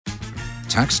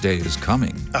Tax day is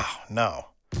coming. Oh, no.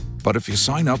 But if you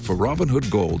sign up for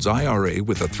Robinhood Gold's IRA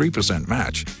with a 3%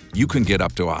 match, you can get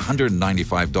up to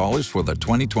 $195 for the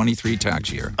 2023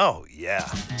 tax year. Oh, yeah.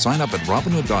 Sign up at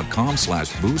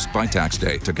Robinhood.com/boost by tax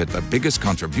day to get the biggest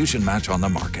contribution match on the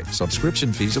market.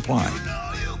 Subscription fees apply.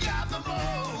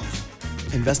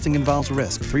 Investing involves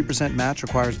risk. 3% match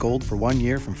requires gold for 1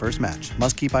 year from first match.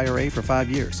 Must keep IRA for 5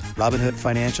 years. Robinhood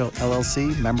Financial,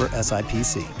 LLC, member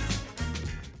SIPC.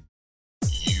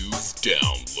 You've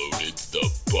downloaded the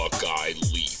Buckeye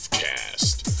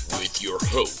Leafcast with your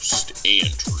host,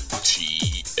 Andrew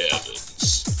T.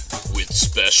 Evans, with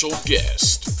special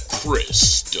guest,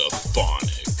 Chris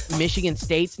Stefanik. Michigan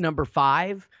State's number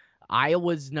 5.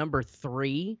 Iowa's number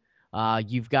 3.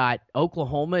 You've got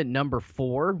Oklahoma at number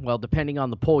 4. Well, depending on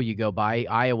the poll you go by,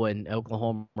 Iowa and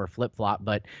Oklahoma are flip-flop.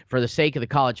 But for the sake of the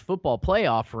college football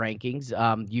playoff rankings,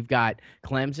 you've got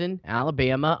Clemson,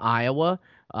 Alabama, Iowa,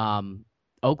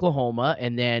 Oklahoma,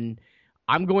 and then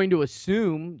I'm going to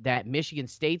assume that Michigan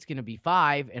State's going to be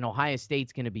 5 and Ohio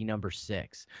State's going to be number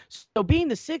 6. So being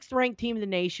the 6th-ranked team in the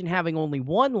nation, having only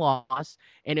 1 loss,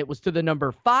 and it was to the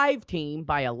number 5 team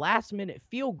by a last-minute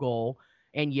field goal,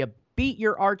 and you beat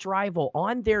your arch rival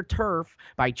on their turf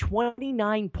by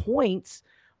 29 points,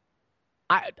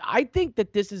 I think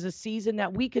that this is a season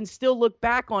that we can still look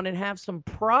back on and have some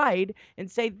pride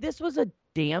and say this was a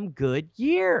damn good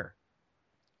year.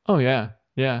 Oh, yeah.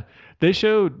 Yeah. They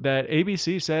showed that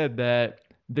ABC said that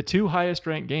the 2 highest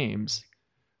ranked games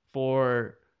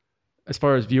for as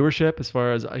far as viewership, as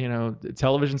far as,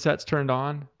 television sets turned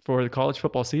on for the college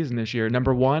football season this year,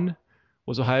 number 1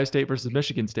 was Ohio State versus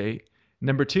Michigan State.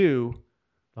 Number 2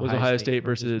 was Ohio State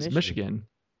versus Michigan.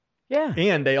 Yeah.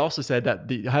 And they also said that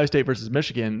the Ohio State versus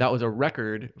Michigan, that was a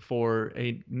record for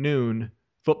a noon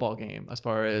football game as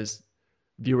far as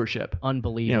viewership.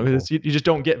 Unbelievable. You just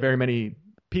don't get very many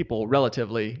people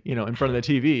relatively, in front of the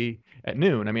TV at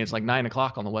noon. I mean, it's like 9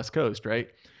 o'clock on the West Coast, right?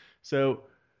 So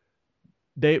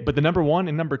but the number 1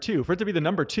 and number 2, for it to be the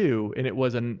number 2 and it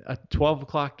was a 12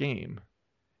 o'clock game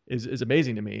is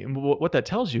amazing to me. And what that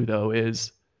tells you though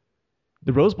is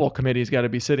the Rose Bowl committee's got to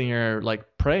be sitting here like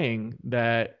praying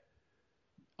that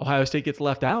Ohio State gets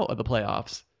left out of the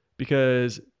playoffs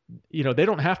because, they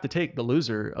don't have to take the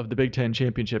loser of the Big Ten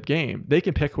championship game. They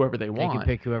can pick whoever they want. They can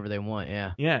pick whoever they want,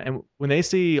 yeah. Yeah, and when they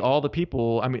see all the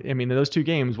people, I mean, in those 2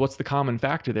 games, what's the common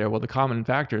factor there? Well, the common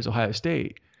factor is Ohio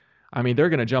State. I mean, they're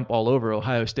going to jump all over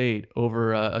Ohio State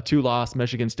over a 2-loss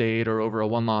Michigan State or over a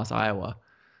 1-loss Iowa.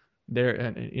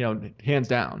 They're, hands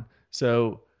down.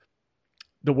 So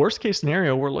the worst case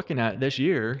scenario we're looking at this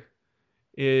year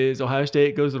is Ohio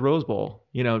State goes to the Rose Bowl.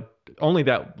 Only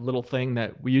that little thing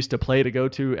that we used to play to go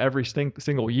to every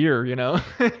single year,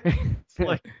 It's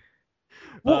like,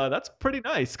 that's pretty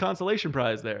nice consolation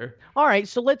prize there. All right,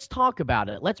 so let's talk about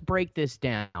it. Let's break this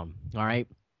down, all right?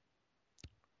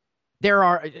 There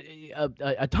are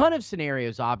a ton of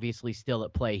scenarios obviously still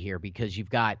at play here because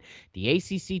you've got the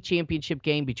ACC championship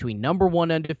game between number 1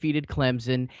 undefeated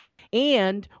Clemson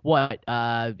and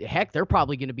they're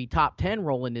probably going to be top 10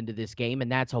 rolling into this game,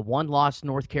 and that's a 1-loss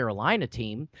North Carolina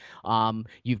team.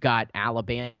 You've got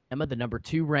Alabama, the number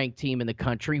 2 ranked team in the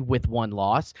country with 1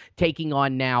 loss, taking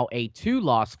on now a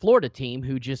 2-loss Florida team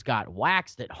who just got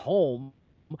waxed at home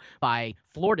by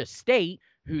Florida State,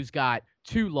 who's got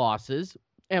 2 losses.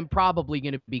 And probably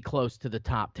going to be close to the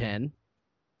top 10.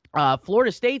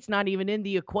 Florida State's not even in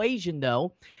the equation,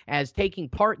 though, as taking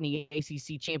part in the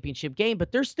ACC championship game,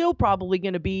 but they're still probably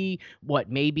going to be,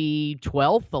 maybe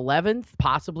 12th, 11th,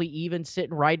 possibly even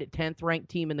sitting right at 10th ranked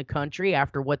team in the country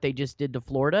after what they just did to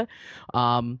Florida.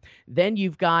 Then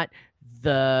you've got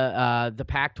the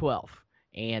Pac-12.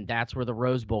 And that's where the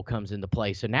Rose Bowl comes into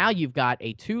play. So now you've got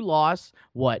a 2-loss,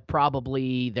 they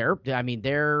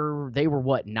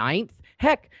were 9th?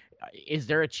 Heck, is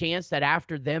there a chance that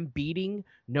after them beating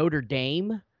Notre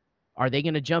Dame, are they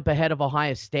going to jump ahead of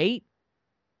Ohio State?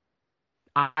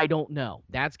 I don't know.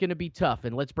 That's going to be tough,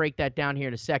 and let's break that down here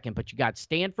in a second. But you got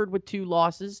Stanford with 2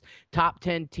 losses, top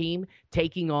 10 team,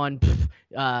 taking on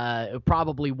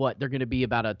probably they're going to be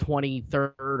about a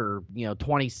 23rd or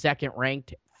 22nd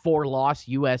ranked 4-loss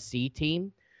USC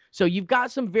team. So you've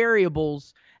got some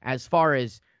variables as far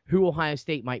as who Ohio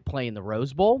State might play in the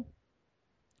Rose Bowl,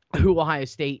 who Ohio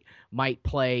State might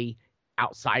play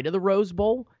outside of the Rose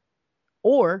Bowl,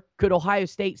 or could Ohio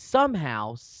State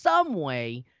somehow, some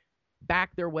way,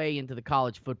 back their way into the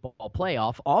college football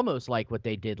playoff, almost like what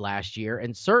they did last year,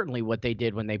 and certainly what they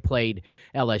did when they played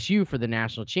LSU for the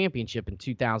national championship in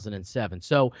 2007.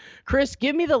 So, Chris,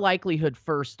 give me the likelihood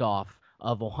first off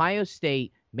of Ohio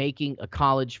State making a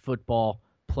college football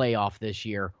playoff this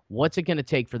year. What's it going to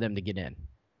take for them to get in?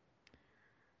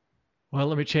 Well,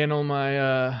 let me channel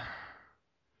my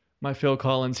my Phil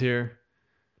Collins here.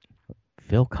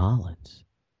 Phil Collins.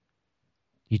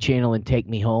 You channeling Take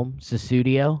Me Home,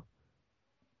 Susudio?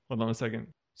 Hold on a second.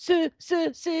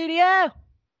 Susudio.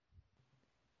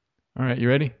 All right, you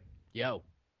ready? Yo.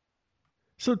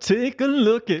 So take a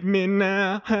look at me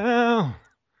now,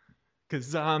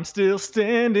 'cause I'm still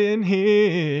standing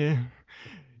here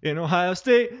in Ohio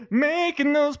State,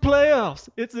 making those playoffs.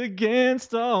 It's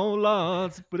against all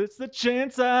odds, but it's the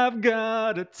chance I've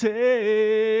got to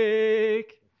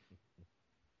take.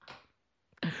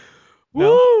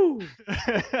 No? Woo!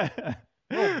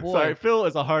 Oh boy. Sorry, Phil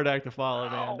is a hard act to follow,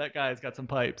 man. That guy's got some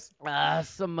pipes.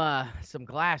 Some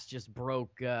glass just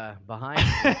broke behind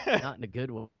me. Not in a good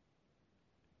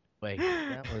way.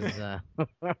 That was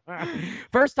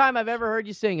first time I've ever heard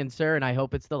you singing, sir, and I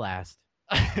hope it's the last.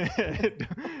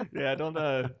 Yeah, don't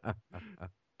Whew.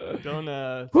 send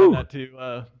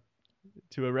that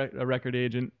to a record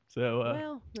agent. So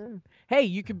Well, hey,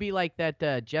 you could be like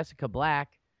that Jessica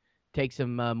Black. Take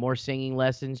some more singing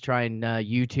lessons. Try and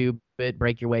YouTube it.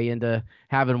 Break your way into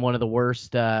having one of the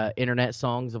worst internet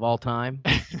songs of all time.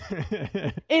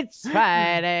 It's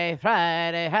Friday,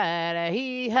 Friday, Friday,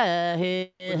 hee-ha,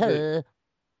 hee-ha.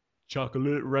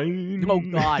 Chocolate Rain. Oh,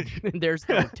 God. There's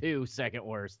number 2, second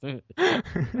worst.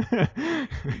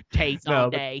 Taste all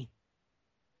day.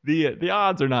 The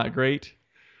odds are not great,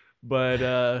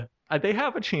 but they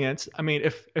have a chance. I mean,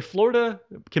 if Florida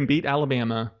can beat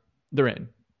Alabama, they're in.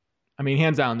 I mean,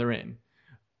 hands down, they're in.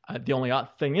 The only odd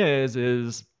thing is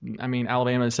I mean,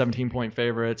 Alabama is 17-point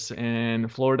favorites,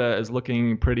 and Florida is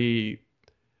looking pretty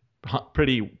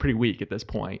weak at this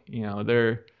point. You know,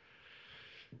 they're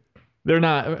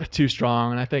not too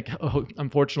strong, and I think,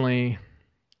 unfortunately,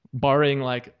 barring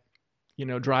like, you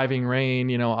know, driving rain,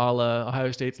 you know, a la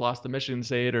Ohio State's lost to Michigan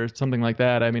State or something like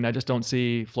that. I mean, I just don't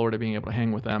see Florida being able to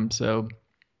hang with them. So,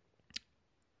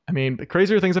 I mean,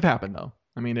 crazier things have happened though.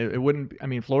 I mean, it wouldn't. I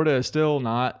mean, Florida is still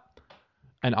not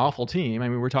an awful team. I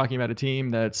mean, we're talking about a team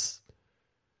that's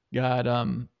got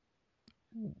 10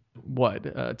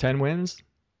 wins,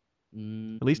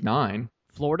 at least 9.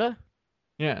 Florida?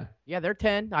 Yeah. Yeah, they're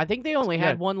 10. I think they only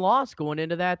had one loss going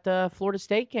into that Florida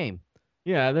State game.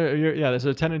 Yeah, there's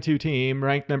a 10-2 team,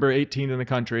 ranked number 18 in the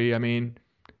country. I mean,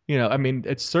 you know,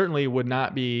 it certainly would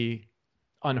not be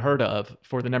unheard of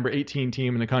for the number 18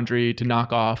 team in the country to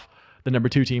knock off the number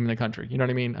 2 team in the country. You know what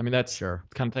I mean? I mean, that's sure.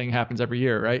 The kind of thing happens every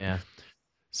year, right? Yeah.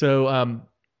 So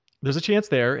there's a chance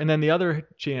there. And then the other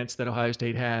chance that Ohio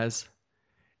State has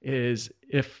is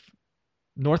if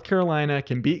North Carolina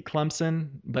can beat Clemson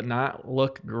but not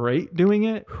look great doing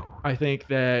it, I think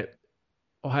that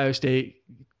Ohio State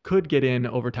could get in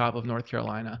over top of North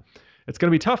Carolina. It's going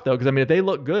to be tough though, because I mean, if they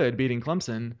look good beating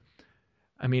Clemson,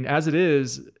 I mean, as it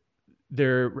is,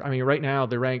 right now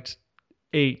they're ranked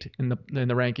 8 in the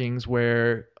rankings,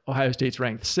 where Ohio State's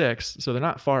ranked 6, so they're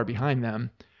not far behind them,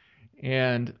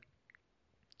 and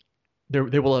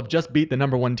they will have just beat the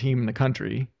number 1 team in the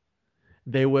country.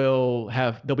 They'll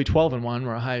be 12-1,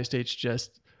 where Ohio State's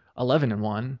just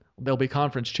 11-1. They'll be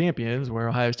conference champions, where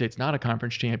Ohio State's not a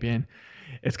conference champion.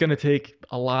 It's going to take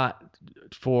a lot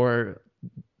for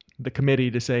the committee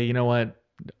to say, you know what,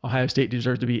 Ohio State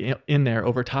deserves to be in there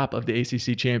over top of the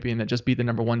ACC champion that just beat the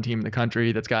number 1 team in the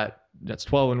country that's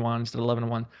 12-1 instead of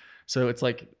 11-1. So it's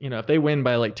like, you know, if they win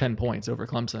by like 10 points over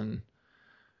Clemson,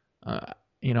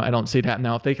 you know, I don't see it happen.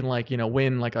 Now, if they can, like, you know,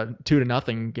 win like a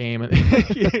 2-0 game,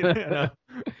 you know.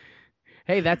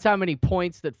 Hey, that's how many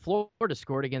points that Florida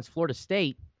scored against Florida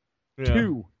State.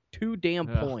 Yeah. Two damn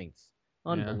points.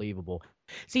 Unbelievable. Yeah.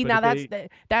 See, but now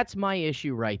that's my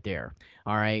issue right there.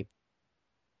 All right.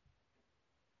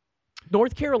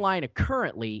 North Carolina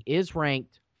currently is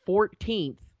ranked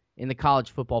 14th in the college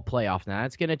football playoff. Now,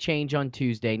 that's going to change on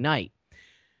Tuesday night.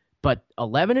 But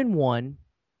 11-1,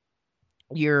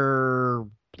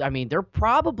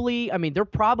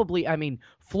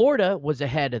 Florida was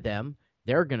ahead of them.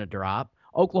 They're going to drop.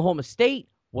 Oklahoma State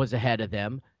was ahead of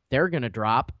them. They're going to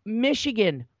drop.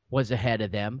 Michigan was ahead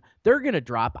of them. They're going to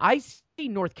drop. I see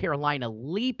North Carolina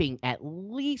leaping at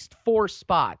least 4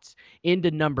 spots into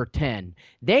number 10.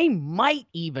 They might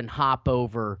even hop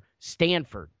over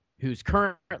Stanford, who's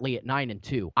currently at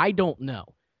 9-2. I don't know.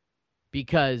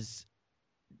 Because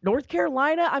North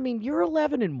Carolina, I mean, you're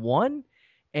 11-1,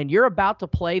 and you're about to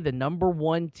play the number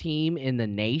 1 team in the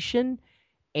nation.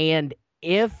 And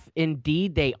if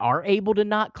indeed they are able to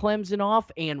knock Clemson off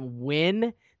and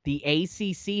win the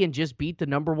ACC and just beat the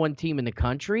number 1 team in the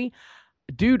country,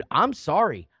 dude, I'm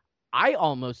sorry. I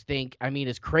almost think, I mean,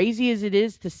 as crazy as it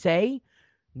is to say,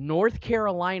 North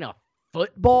Carolina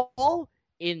football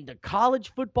in the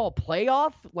college football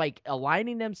playoff, like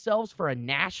aligning themselves for a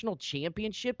national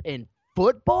championship in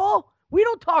football? We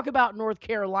don't talk about North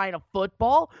Carolina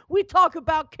football. We talk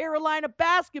about Carolina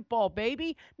basketball,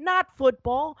 baby, not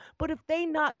football. But if they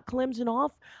knock Clemson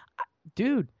off,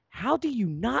 dude, how do you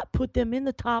not put them in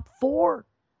the top 4?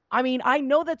 I mean, I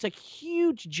know that's a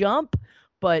huge jump,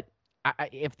 but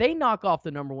if they knock off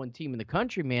the number 1 team in the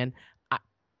country, man,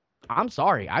 I'm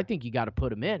sorry. I think you got to put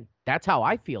them in. That's how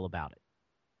I feel about it.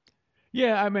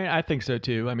 Yeah, I mean, I think so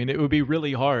too. I mean, it would be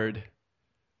really hard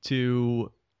to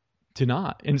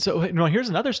not. And so, here's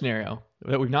another scenario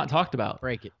that we've not talked about.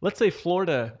 Break it. Let's say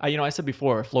Florida, I said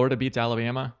before, Florida beats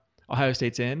Alabama, Ohio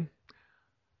State's in.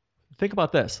 Think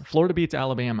about this. Florida beats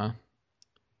Alabama.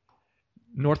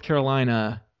 North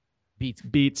Carolina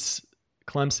beats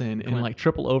Clemson in like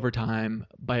triple overtime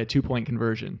by a 2-point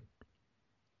conversion.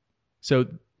 So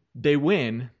they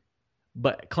win,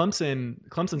 but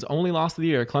Clemson's only loss of the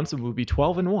year, Clemson would be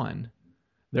 12-1.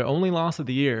 Their only loss of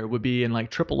the year would be in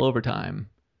like triple overtime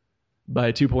by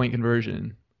a 2-point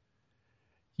conversion.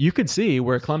 You could see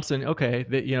where Clemson, okay,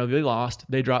 they lost,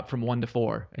 they dropped from 1 to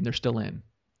 4, and they're still in.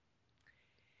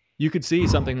 You could see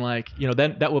something like,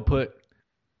 then that would put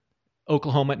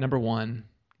Oklahoma at number 1,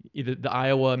 either the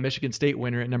Iowa-Michigan State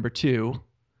winner at number 2,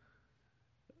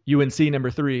 UNC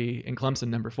number 3, and Clemson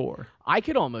number 4. I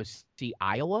could almost see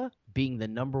Iowa being the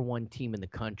number 1 team in the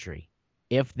country.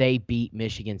 If they beat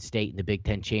Michigan State in the Big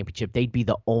Ten Championship, they'd be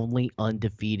the only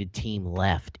undefeated team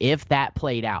left. If that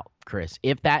played out, Chris,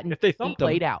 if they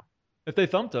played out. If they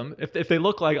thumped them, if they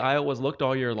look like Iowa's looked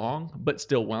all year long, but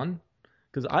still won,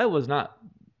 because Iowa's not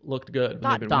looked good.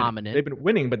 Not dominant. They've been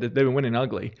winning, but they've been winning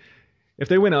ugly. If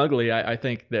they win ugly, I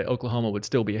think that Oklahoma would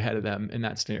still be ahead of them in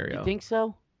that scenario. You think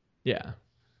so? Yeah.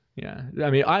 I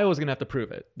mean, Iowa's gonna have to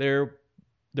prove it. They're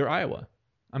Iowa.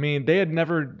 I mean, they'd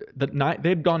gone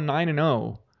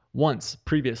 9-0 once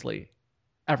previously,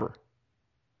 ever.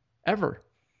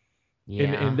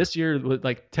 Yeah. And this year was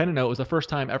like 10-0. It was the first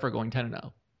time ever going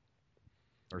 10-0.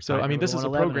 So I mean, this is a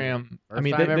program. I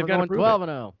mean, they've got to prove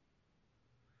 12-0.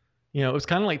 It was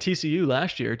kind of like TCU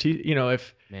last year.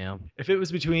 If it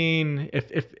was between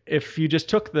if you just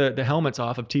took the helmets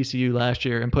off of TCU last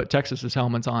year and put Texas's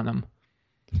helmets on them,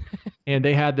 and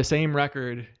they had the same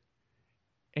record,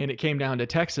 and it came down to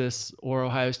Texas or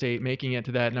Ohio State making it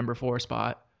to that number 4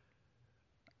 spot,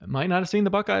 I might not have seen the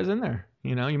Buckeyes in there.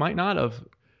 You might not have.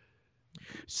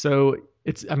 So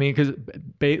because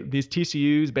these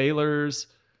TCUs, Baylor's,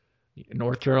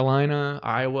 North Carolina,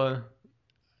 Iowa,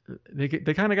 they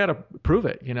kind of got to prove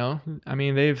it. I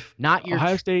mean, they've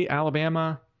Ohio State,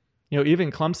 Alabama,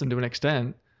 even Clemson to an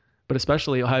extent, but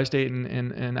especially Ohio State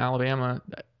and Alabama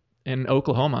and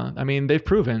Oklahoma. I mean, they've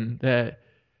proven that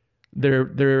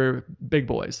they're big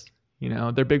boys.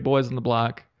 They're big boys on the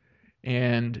block,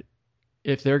 and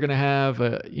if they're going to have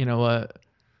a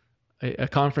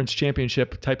conference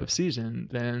championship type of season,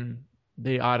 then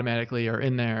they automatically are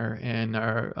in there and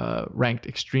are ranked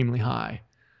extremely high.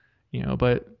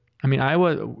 But I mean,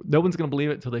 Iowa, no one's going to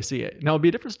believe it until they see it. Now, it'd be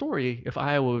a different story if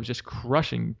Iowa was just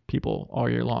crushing people all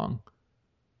year long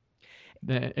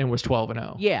and was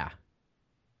 12-0.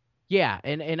 Yeah,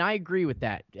 and I agree with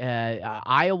that.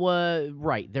 Iowa,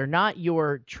 right, they're not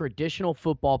your traditional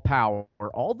football power,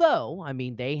 although, I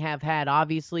mean, they have had,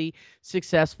 obviously,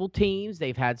 successful teams.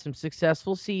 They've had some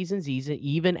successful seasons,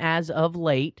 even as of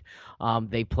late.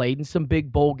 They played in some big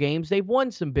bowl games. They've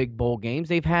won some big bowl games.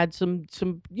 They've had some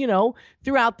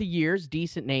throughout the years,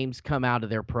 decent names come out of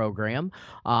their program.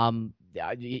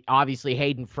 Obviously,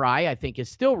 Hayden Fry, I think, is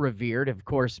still revered. Of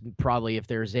course, probably if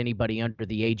there's anybody under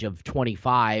the age of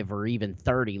 25 or even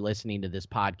 30 listening to this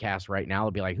podcast right now,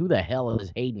 they'll be like, who the hell is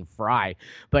Hayden Fry?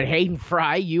 But Hayden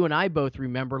Fry, you and I both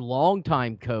remember,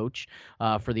 longtime coach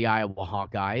for the Iowa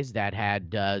Hawkeyes that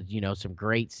had, some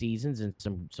great seasons and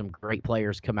some great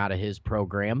players come out of his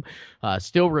program.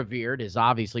 Still revered, is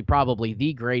obviously probably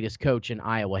the greatest coach in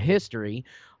Iowa history.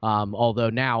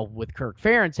 Although now with Kirk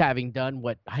Ferentz having done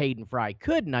what Hayden Fry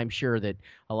couldn't, I'm sure that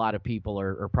a lot of people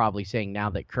are probably saying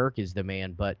now that Kirk is the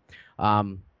man. But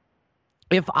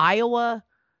if Iowa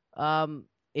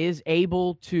is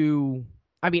able to,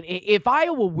 if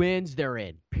Iowa wins, they're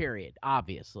in, period,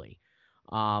 obviously.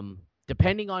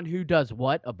 Depending on who does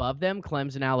what above them,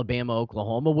 Clemson, Alabama,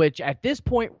 Oklahoma, which at this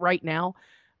point right now,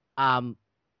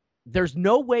 there's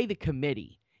no way the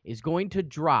committee is going to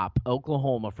drop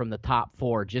Oklahoma from the top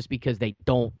 4 just because they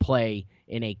don't play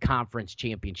in a conference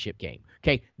championship game.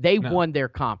 Okay, they won their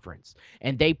conference,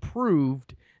 and they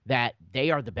proved that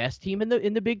they are the best team in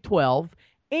the Big 12.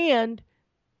 And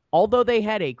although they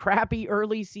had a crappy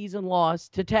early season loss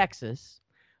to Texas,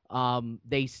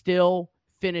 they still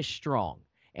finished strong.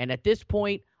 And at this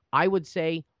point, I would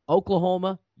say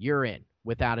Oklahoma, you're in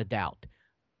without a doubt.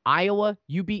 Iowa,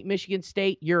 you beat Michigan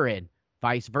State, you're in.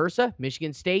 Vice versa,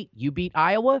 Michigan State, you beat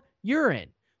Iowa, you're in.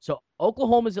 So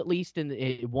Oklahoma's at least in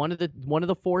one of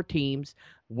the four teams.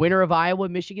 Winner of Iowa,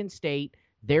 Michigan State,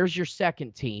 there's your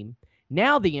second team.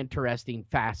 Now the interesting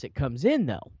facet comes in,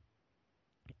 though.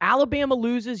 Alabama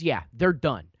loses, yeah, they're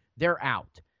done. They're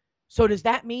out. So does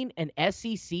that mean an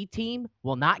SEC team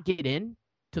will not get in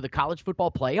to the college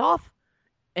football playoff?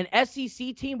 An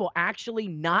SEC team will actually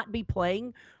not be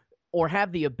playing or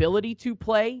have the ability to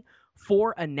play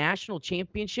for a national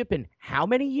championship in how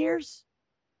many years?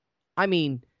 I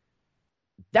mean,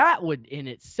 that would in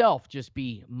itself just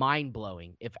be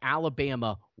mind-blowing if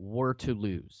Alabama were to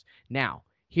lose. Now,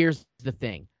 here's the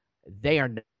thing. They are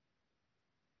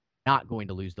not going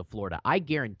to lose to Florida. I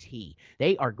guarantee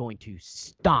they are going to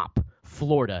stomp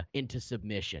Florida into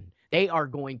submission. They are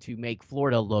going to make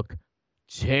Florida look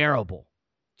terrible.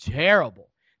 Terrible.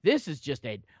 This is just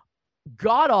a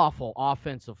god-awful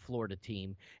offensive Florida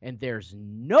team, and there's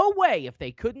no way if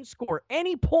they couldn't score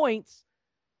any points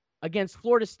against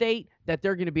Florida State that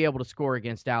they're going to be able to score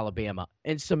against Alabama.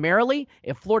 And summarily,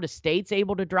 if Florida State's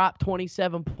able to drop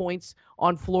 27 points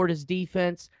on Florida's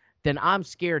defense, then I'm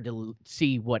scared to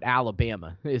see what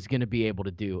Alabama is going to be able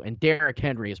to do. And Derrick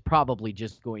Henry is probably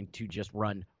just going to just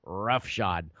run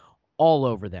roughshod all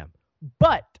over them.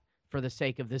 But for the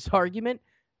sake of this argument,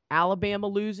 Alabama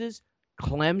loses,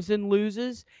 Clemson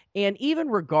loses, and even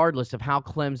regardless of how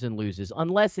Clemson loses,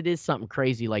 unless it is something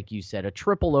crazy like you said, a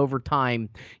triple overtime,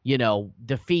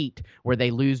 defeat where they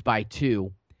lose by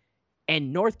 2,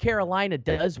 and North Carolina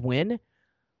does win,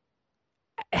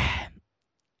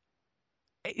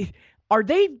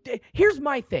 here's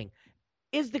my thing.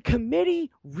 Is the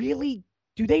committee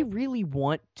do they really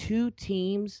want 2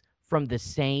 teams from the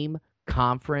same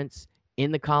conference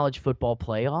in the college football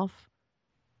playoff?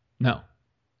 No.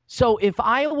 So if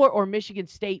Iowa or Michigan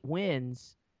State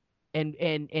wins and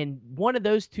one of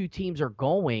those 2 teams are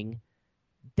going,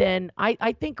 then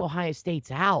I think Ohio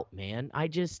State's out, man. I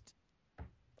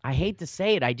hate to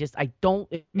say it. I don't.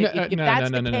 If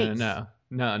that's the case.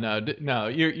 No.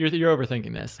 You're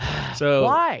overthinking this. So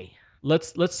why?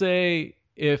 Let's say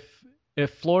if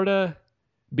Florida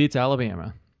beats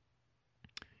Alabama,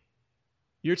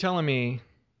 you're telling me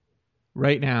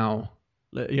right now,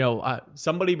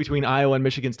 somebody between Iowa and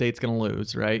Michigan State's going to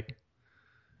lose, right?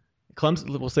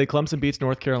 We'll say Clemson beats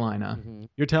North Carolina. Mm-hmm.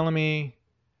 You're telling me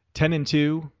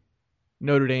 10-2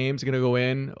 Notre Dame's going to go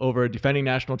in over a defending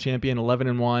national champion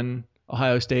 11-1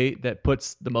 Ohio State that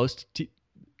puts the most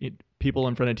people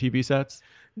in front of TV sets?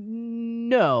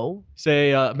 No.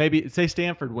 Say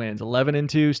Stanford wins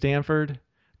 11-2. Stanford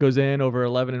goes in over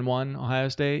 11-1 Ohio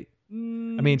State. I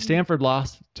mean, Stanford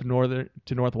lost to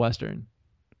Northwestern.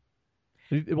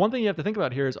 The one thing you have to think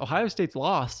about here is Ohio State's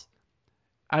loss.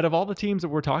 Out of all the teams that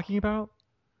we're talking about,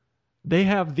 they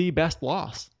have the best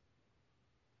loss.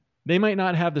 They might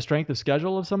not have the strength of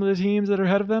schedule of some of the teams that are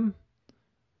ahead of them.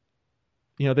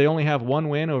 They only have 1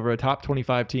 win over a top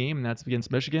 25 team, and that's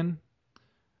against Michigan.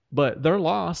 But their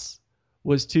loss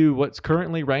was to what's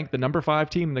currently ranked the number 5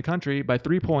 team in the country by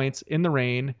 3 points in the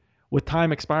rain with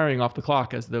time expiring off the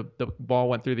clock as the ball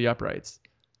went through the uprights.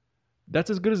 That's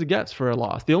as good as it gets for a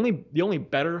loss. The only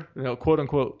better, quote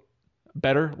unquote,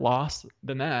 better loss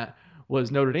than that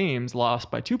was Notre Dame's loss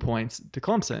by 2 points to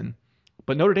Clemson.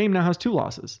 But Notre Dame now has 2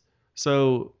 losses.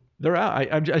 So they're out.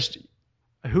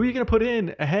 Who are you going to put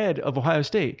in ahead of Ohio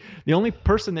State? The only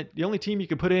team you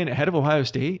could put in ahead of Ohio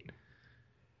State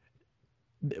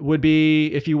would be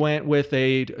if you went with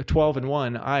a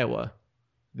 12-1 Iowa.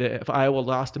 If Iowa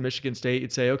lost to Michigan State,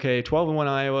 you'd say, okay, 12-1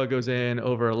 Iowa goes in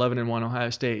over 11-1 Ohio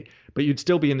State. But you'd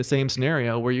still be in the same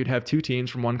scenario where you'd have 2 teams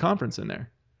from one conference in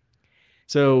there.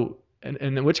 So, and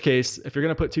in which case, if you're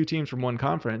going to put 2 teams from one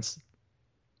conference,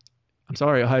 I'm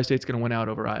sorry, Ohio State's going to win out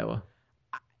over Iowa.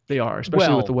 They are,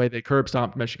 especially with the way they curb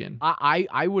stomped Michigan.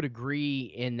 I would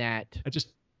agree in that. I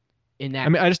just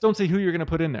don't see who you're going to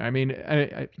put in there. I mean,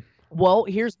 well,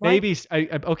 here's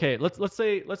okay. Let's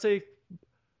say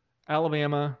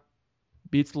Alabama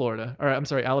beats Florida, or I'm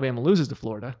sorry, Alabama loses to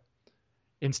Florida,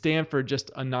 and Stanford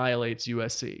just annihilates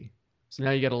USC. So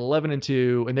now you got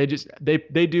 11-2, and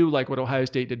they do like what Ohio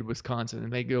State did to Wisconsin,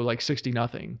 and they go like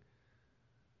 60-0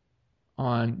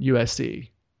 on USC.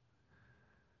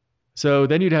 So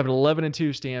then you'd have an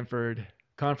 11-2 Stanford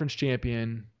conference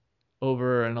champion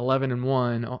over an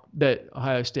 11-1 that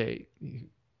Ohio State.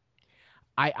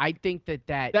 I think that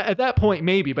at that point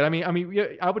maybe, but I mean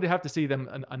I would have to see them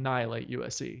annihilate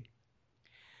USC.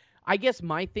 I guess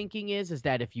my thinking is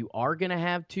that if you are going to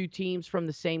have two teams from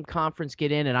the same conference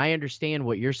get in, and I understand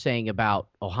what you're saying about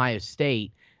Ohio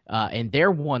State and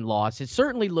their one loss, it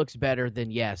certainly looks better than,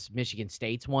 yes, Michigan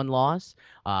State's one loss,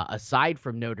 aside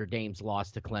from Notre Dame's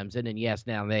loss to Clemson. And yes,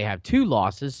 now they have two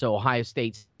losses, so Ohio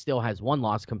State still has one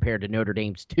loss compared to Notre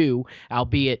Dame's two,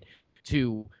 albeit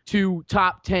to two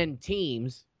top 10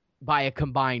 teams by a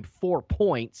combined 4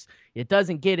 points. It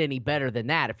doesn't get any better than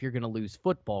that if you're going to lose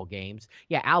football games.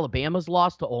 Yeah, Alabama's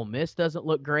loss to Ole Miss doesn't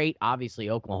look great. Obviously,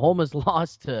 Oklahoma's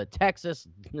loss to Texas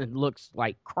looks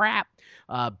like crap.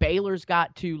 Baylor's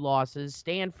got 2 losses.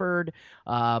 Stanford,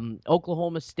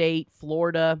 Oklahoma State,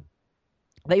 Florida,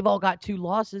 they've all got 2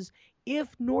 losses. If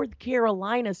North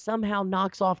Carolina somehow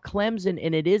knocks off Clemson,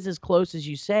 and it is as close as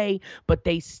you say, but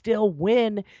they still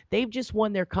win, they've just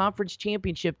won their conference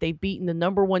championship. They've beaten the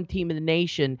number 1 team in the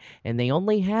nation, and they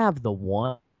only have the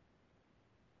one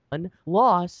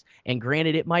loss. And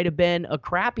granted, it might have been a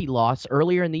crappy loss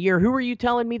earlier in the year. Who are you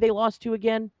telling me they lost to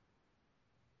again?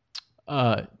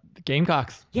 The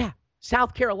Gamecocks. Yeah,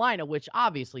 South Carolina, which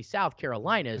obviously South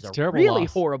Carolina is a really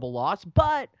horrible loss,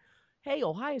 but hey,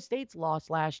 Ohio State's loss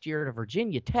last year to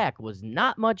Virginia Tech was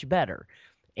not much better.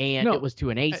 And it was to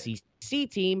an ACC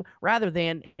team rather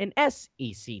than an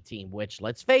SEC team, which,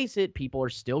 let's face it, people are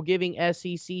still giving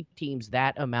SEC teams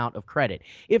that amount of credit.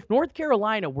 If North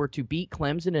Carolina were to beat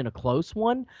Clemson in a close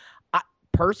one,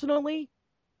 personally,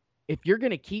 if you're going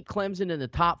to keep Clemson in the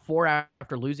top 4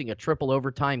 after losing a triple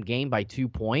overtime game by 2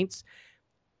 points,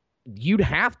 you'd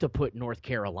have to put North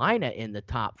Carolina in the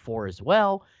top 4 as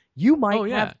well. You might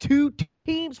have 2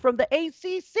 teams from the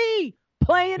ACC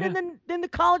playing in the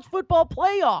college football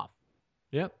playoff.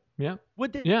 Yep. That's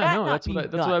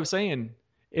what I was saying.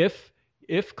 If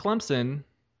Clemson,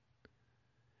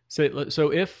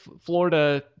 so if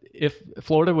Florida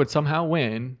would somehow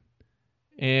win,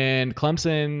 and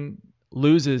Clemson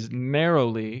loses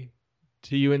narrowly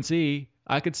to UNC,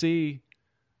 I could see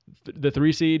the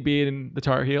 3 seed being the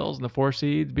Tar Heels and the 4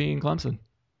 seeds being Clemson.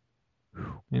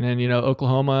 And then,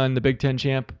 Oklahoma and the Big Ten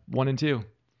champ 1 and 2.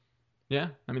 Yeah,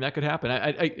 I mean, that could happen.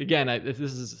 This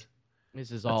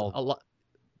is all a lot,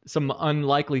 some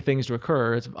unlikely things to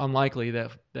occur. It's unlikely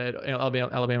that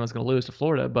Alabama's going to lose to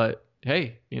Florida, but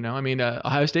hey,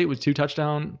 Ohio State was 2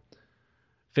 touchdown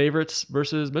favorites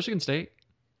versus Michigan State.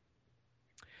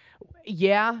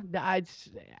 Yeah, I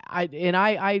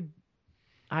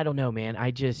don't know, man.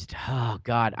 I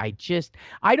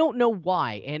don't know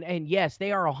why. And yes,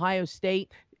 they are Ohio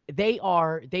State. They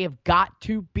have got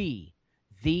to be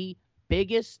the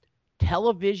biggest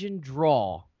television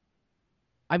draw.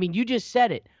 I mean, you just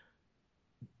said it.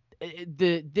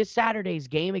 This Saturday's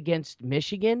game against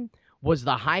Michigan was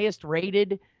the highest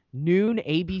rated noon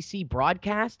ABC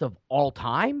broadcast of all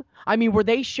time. I mean, were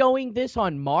they showing this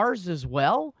on Mars as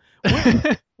well?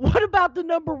 What about the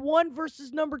number 1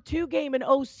 versus number 2 game in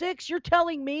 2006? You're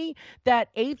telling me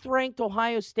that 8th ranked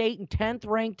Ohio State and 10th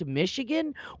ranked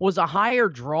Michigan was a higher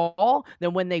draw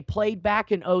than when they played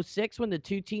back in 2006 when the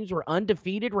 2 teams were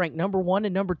undefeated, ranked number 1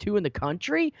 and number 2 in the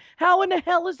country? How in the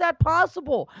hell is that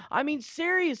possible? I mean,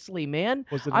 seriously, man.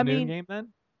 Was it a noon game then?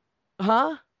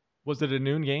 Huh? Was it a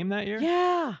noon game that year?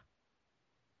 Yeah.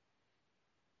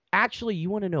 Actually, you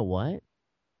want to know what?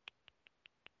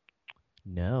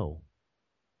 No.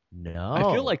 I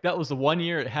feel like that was the one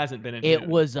year it hasn't been. It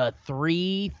was a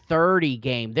 3:30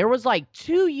 game. There was like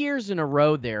 2 years in a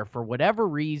row there for whatever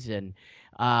reason.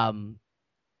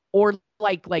 Or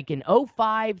like in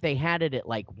 2005, they had it at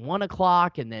like 1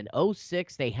 o'clock, and then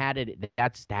 2006, they had it.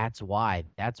 That's why.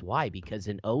 That's why, because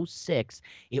in 2006,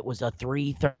 it was a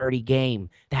 3:30 game.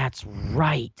 That's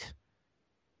right.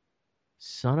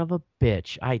 Son of a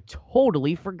bitch. I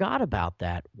totally forgot about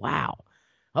that. Wow.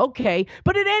 Okay,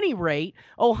 but at any rate,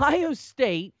 Ohio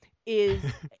State is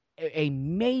a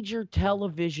major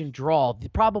television draw,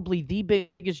 probably the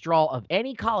biggest draw of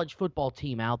any college football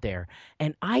team out there.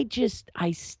 And I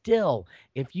still,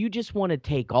 if you just want to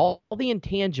take all the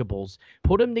intangibles,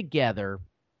 put them together,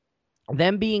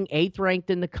 them being 8th ranked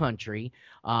in the country,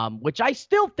 which I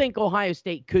still think Ohio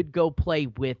State could go play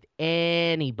with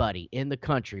anybody in the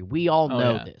country. We all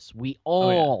know this. We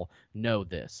all know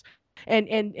this.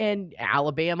 And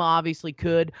Alabama obviously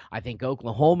could. I think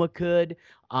Oklahoma could.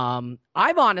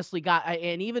 I've honestly got,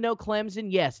 and even though Clemson,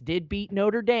 yes, did beat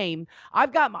Notre Dame,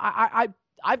 I've got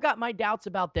my doubts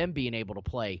about them being able to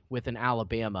play with an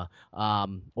Alabama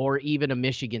or even a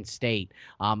Michigan State.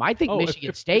 I think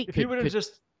Michigan State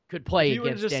could play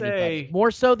against anybody,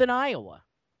 more so than Iowa.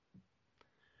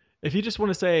 If you just want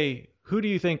to say, who do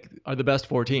you think are the best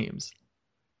 4 teams?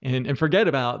 And forget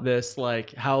about this,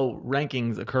 like how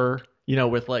rankings occur,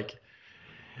 with like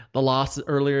the loss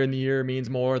earlier in the year means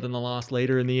more than the loss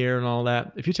later in the year and all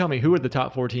that. If you tell me who are the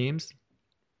top 4 teams,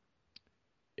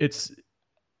 it's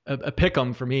a pick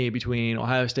 'em for me between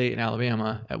Ohio State and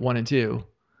Alabama at 1 and 2,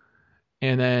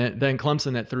 and then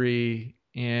Clemson at 3,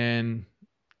 and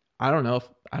I don't know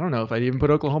if I'd even put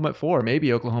Oklahoma at 4.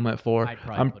 Maybe Oklahoma at 4. I'd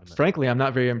probably put them Frankly, I'm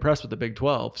not very impressed with the Big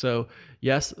 12. So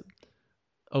yes,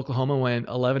 Oklahoma went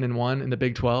 11-1 in the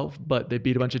Big 12, but they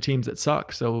beat a bunch of teams that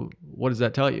suck. So what does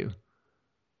that tell you?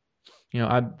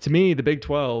 To me, the Big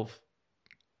 12,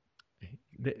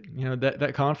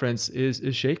 that conference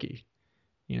is shaky.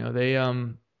 We're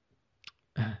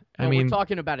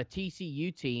talking about a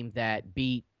TCU team that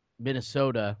beat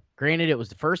Minnesota. Granted, it was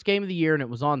the first game of the year and it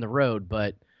was on the road,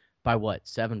 but by what,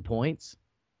 7 points?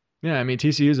 Yeah, I mean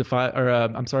TCU is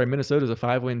Minnesota's a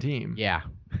 5-win team. Yeah,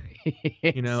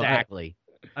 exactly.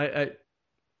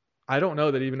 I don't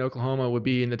know that even Oklahoma would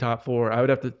be in the top 4. I would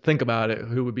have to think about it.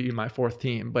 Who would be my 4th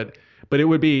team? But it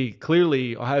would be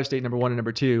clearly Ohio State number 1 and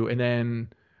number 2, and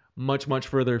then much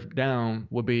further down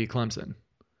would be Clemson.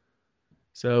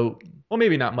 So, well,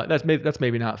 maybe not much. That's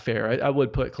maybe not fair. I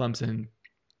would put Clemson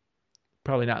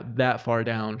probably not that far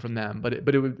down from them, but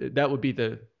that would be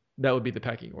the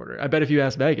pecking order. I bet if you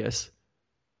ask Vegas,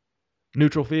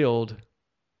 neutral field,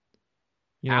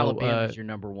 Alabama's your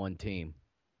number 1 team.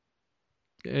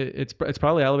 It's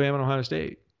probably Alabama and Ohio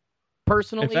State.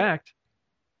 Personally,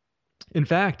 in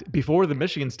fact, before the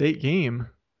Michigan State game,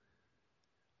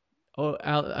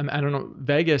 I don't know,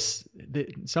 Vegas,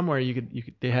 somewhere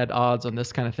they had odds on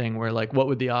this kind of thing where like what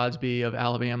would the odds be of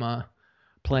Alabama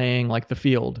playing like the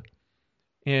field,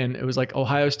 and it was like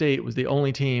Ohio State was the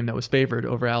only team that was favored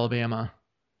over Alabama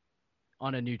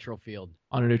on a neutral field.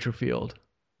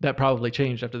 That probably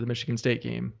changed after the Michigan State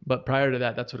game, but prior to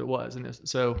that, that's what it was. And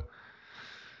so,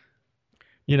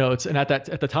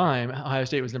 at the time, Ohio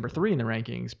State was number 3 in the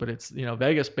rankings, but it's,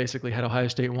 Vegas basically had Ohio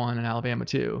State 1 and Alabama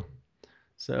 2.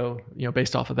 So,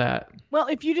 based off of that. Well,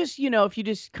 if you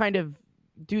just kind of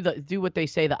do what they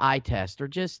say, the eye test, or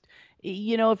just,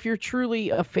 if you're truly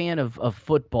a fan of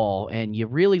football and you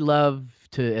really love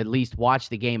to at least watch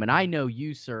the game, and I know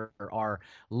you, sir, are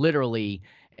literally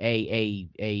a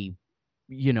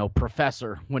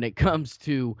professor when it comes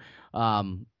to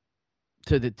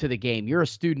the game. You're a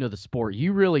student of the sport.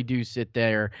 You really do sit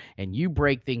there and you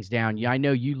break things down. I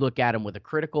know you look at them with a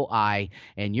critical eye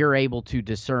and you're able to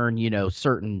discern,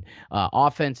 certain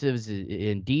offensives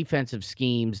and defensive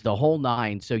schemes, the whole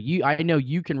nine. So I know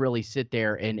you can really sit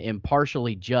there and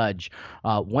impartially judge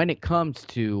when it comes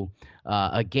to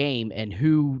a game and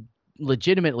who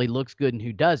legitimately looks good and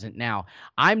who doesn't. Now,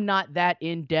 I'm not that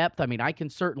in depth. I mean, I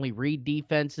can certainly read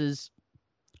defenses,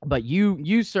 but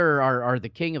you sir are the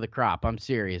king of the crop. I'm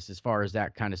serious as far as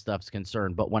that kind of stuff's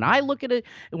concerned. But when I look at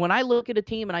a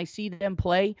team and I see them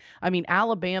play, I mean,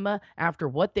 Alabama, after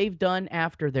what they've done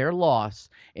after their loss,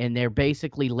 and they're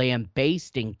basically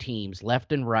lambasting teams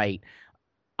left and right,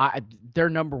 they're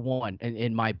number 1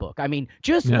 in my book. I mean,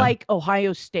 like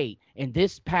Ohio State in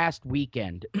this past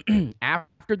weekend, after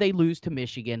they lose to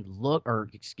Michigan,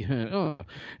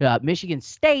 Michigan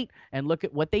State, and look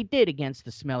at what they did against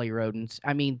the smelly rodents.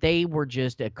 I mean, they were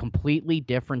just a completely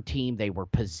different team. They were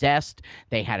possessed.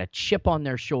 They had a chip on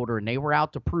their shoulder, and they were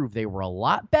out to prove they were a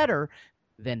lot better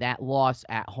than that loss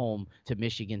at home to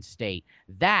Michigan State.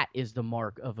 That is the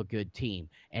mark of a good team.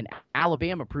 And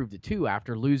Alabama proved it too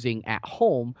after losing at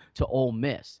home to Ole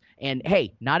Miss. And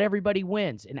hey, not everybody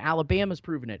wins. And Alabama's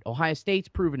proven it. Ohio State's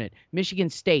proven it.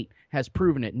 Michigan State has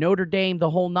proven it. Notre Dame,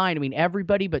 the whole nine. I mean,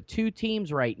 everybody but 2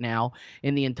 teams right now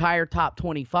in the entire top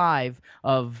 25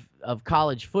 of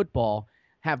college football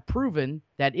have proven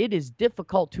that it is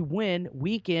difficult to win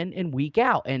week in and week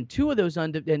out. And 2 of those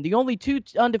and the only 2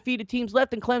 undefeated teams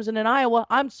left in Clemson and Iowa,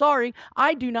 I'm sorry,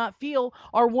 I do not feel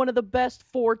are one of the best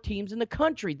 4 teams in the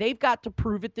country. They've got to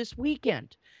prove it this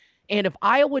weekend. And if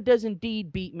Iowa does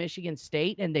indeed beat Michigan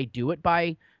State and they do it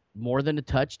by more than a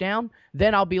touchdown,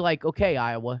 then I'll be like, okay,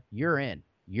 Iowa, you're in.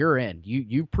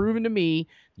 You've proven to me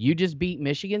you just beat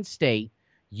Michigan State.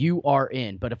 You are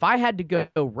in. But if I had to go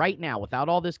right now without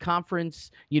all this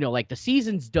conference, like the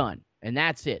season's done and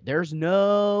that's it, there's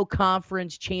no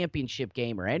conference championship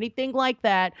game or anything like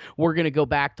that. We're going to go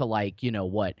back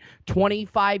to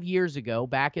 25 years ago,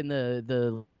 back in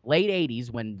the late 80s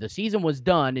when the season was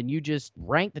done and you just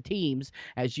ranked the teams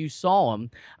as you saw them.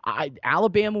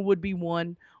 Alabama would be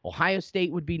 1. Ohio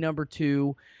State would be number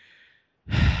 2.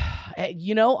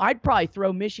 I'd probably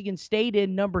throw Michigan State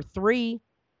in number 3.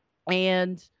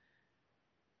 And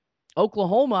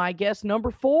Oklahoma, I guess,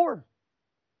 number 4.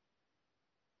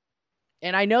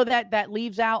 And I know that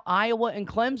leaves out Iowa and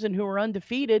Clemson, who are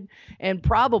undefeated and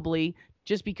probably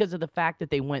just because of the fact that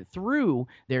they went through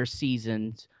their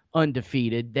seasons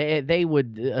undefeated. They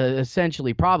would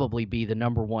essentially probably be the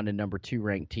number 1 and number 2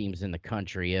 ranked teams in the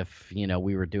country if,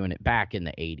 we were doing it back in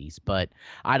the 80s. But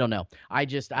I don't know. I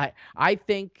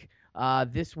think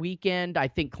this weekend, I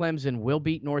think Clemson will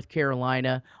beat North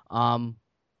Carolina.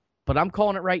 But I'm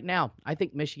calling it right now. I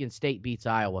think Michigan State beats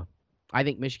Iowa. I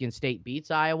think Michigan State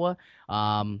beats Iowa,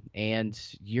 and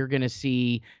you're going to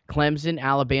see Clemson,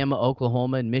 Alabama,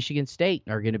 Oklahoma, and Michigan State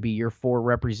are going to be your 4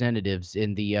 representatives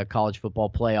in the college football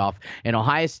playoff. And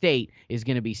Ohio State is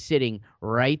going to be sitting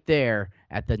right there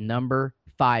at the number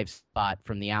 5 spot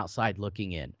from the outside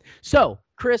looking in. So,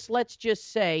 Chris, let's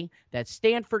just say that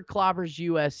Stanford clobbers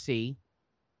USC,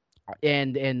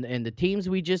 and the teams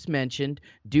we just mentioned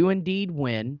do indeed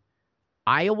win.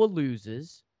 Iowa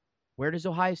loses. Where does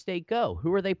Ohio State go?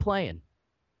 Who are they playing?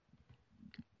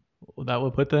 Well, that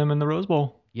would put them in the Rose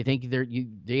Bowl. You think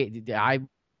I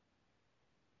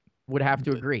would have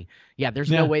to agree. Yeah,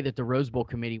 there's no way that the Rose Bowl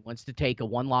committee wants to take a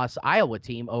 1-loss Iowa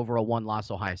team over a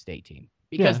 1-loss Ohio State team.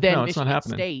 Because then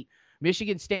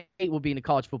Michigan State will be in the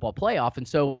college football playoff. And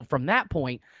so from that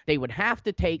point, they would have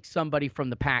to take somebody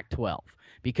from the Pac-12.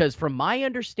 Because from my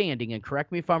understanding, and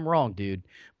correct me if I'm wrong, dude,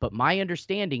 but my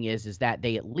understanding is that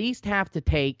they at least have to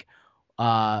take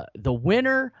the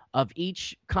winner of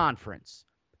each conference,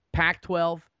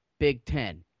 Pac-12, Big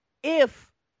Ten,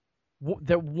 if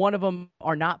one of them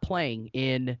are not playing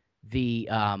in the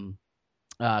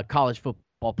college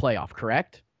football playoff,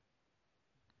 correct?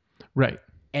 Right.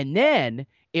 And then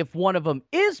if one of them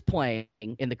is playing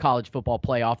in the college football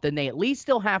playoff, then they at least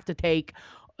still have to take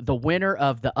the winner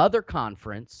of the other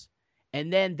conference,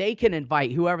 and then they can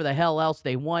invite whoever the hell else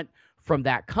they want from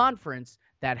that conference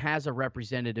that has a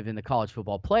representative in the college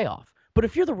football playoff. But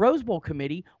if you're the Rose Bowl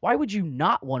committee, why would you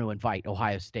not want to invite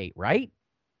Ohio State, right?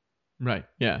 Right.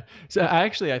 Yeah. So I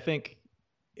think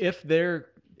if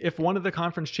one of the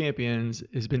conference champions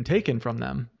has been taken from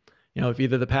them, if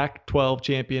either the Pac-12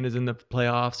 champion is in the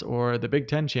playoffs or the Big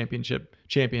Ten championship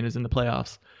champion is in the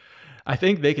playoffs, I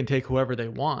think they can take whoever they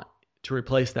want to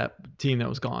replace that team that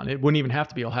was gone. It wouldn't even have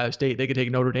to be Ohio State. They could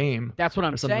take Notre Dame. That's what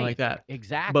I'm saying. Something like that.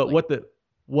 Exactly. But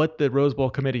what the Rose Bowl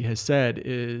committee has said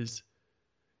is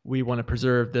we want to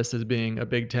preserve this as being a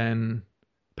Big Ten,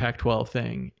 Pac-12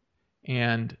 thing.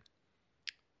 And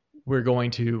we're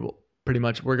going to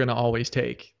always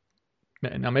take.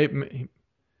 Now, maybe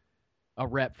a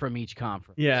rep from each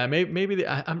conference. Yeah, maybe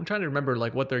I'm trying to remember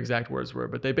what their exact words were,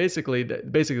 but they basically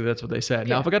that's what they said.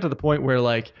 Yeah. Now, if I got to the point where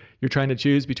you're trying to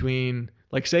choose between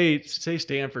say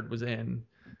Stanford was in,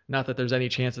 not that there's any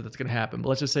chance that that's going to happen, but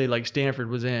let's just say Stanford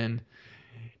was in,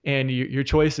 and your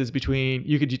choice is between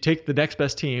you take the next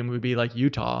best team would be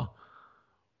Utah,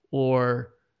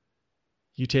 or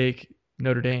you take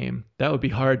Notre Dame. That would be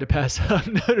hard to pass up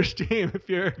Notre Dame if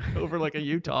you're over a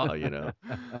Utah,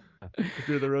 if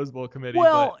you're the Rose Bowl committee.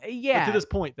 Well, but yeah. to this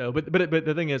point though, but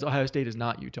the thing is, Ohio State is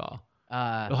not Utah.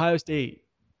 Ohio State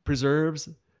preserves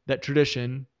that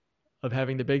tradition of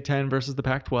having the Big Ten versus the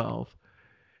Pac-12,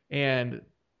 and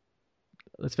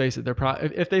let's face it,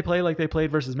 if they play like they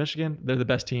played versus Michigan, they're the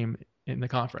best team in the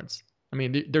conference. I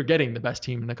mean, they're getting the best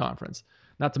team in the conference.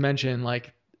 Not to mention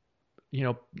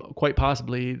quite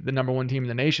possibly the number 1 team in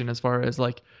the nation as far as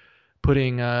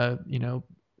putting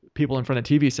people in front of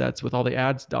TV sets with all the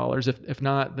ads dollars. If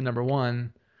not the number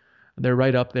 1, they're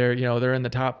right up there. They're in the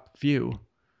top few,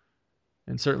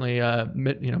 and certainly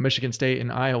Michigan State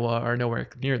and Iowa are nowhere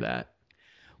near that.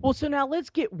 Well, so now let's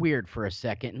get weird for a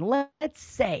second, and let's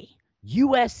say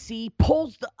USC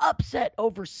pulls the upset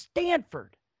over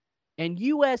Stanford. And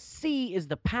USC is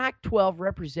the Pac-12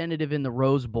 representative in the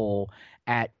Rose Bowl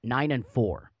at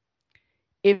 9-4.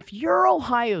 If you're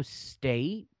Ohio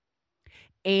State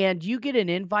and you get an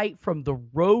invite from the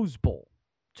Rose Bowl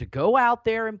to go out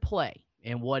there and play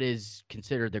in what is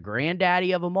considered the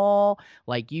granddaddy of them all,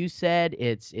 like you said,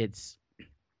 it's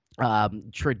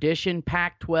tradition,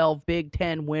 Pac-12, Big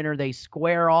Ten winner, they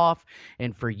square off.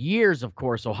 And for years, of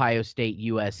course, Ohio State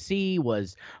USC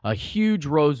was a huge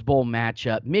Rose Bowl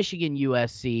matchup. Michigan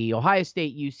USC, Ohio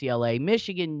State UCLA,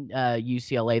 Michigan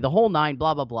UCLA, the whole 9,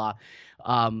 blah, blah, blah.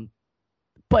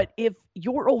 But if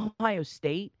you're Ohio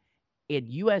State and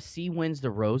USC wins the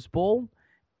Rose Bowl,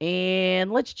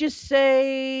 and let's just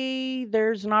say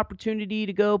there's an opportunity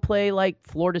to go play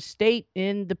Florida State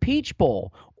in the Peach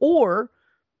Bowl, or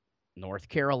North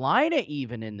Carolina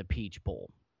even in the Peach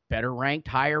Bowl, better ranked,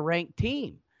 higher ranked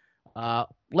team.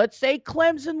 Let's say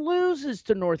Clemson loses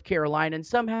to North Carolina and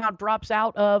somehow drops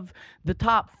out of the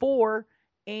top 4,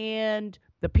 and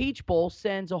the Peach Bowl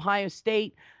sends Ohio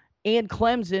State and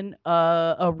Clemson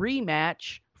a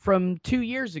rematch from 2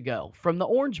 years ago from the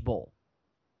Orange Bowl.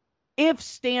 If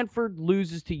Stanford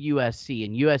loses to USC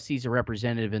and USC is a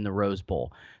representative in the Rose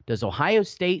Bowl, does Ohio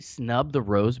State snub the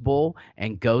Rose Bowl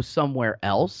and go somewhere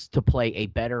else to play a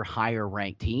better,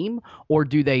 higher-ranked team? Or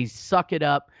do they suck it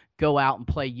up, go out and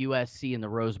play USC in the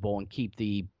Rose Bowl and keep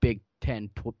the Big Ten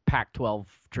Pac-12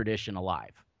 tradition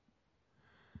alive?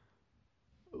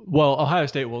 Well, Ohio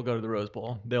State will go to the Rose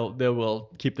Bowl. They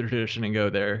will keep the tradition and go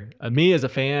there. Me as a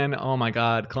fan, oh my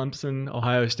God, Clemson,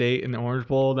 Ohio State in the Orange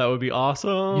Bowl, that would be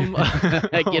awesome.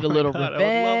 Get a little God,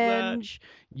 revenge,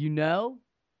 you know?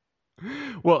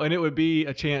 Well, and it would be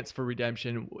a chance for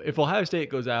redemption if Ohio State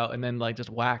goes out and then like just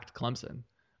whacked Clemson.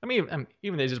 I mean,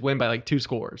 even they just win by like 2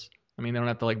 scores. I mean, they don't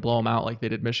have to like blow them out like they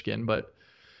did Michigan, but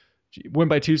win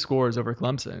by 2 scores over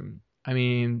Clemson. I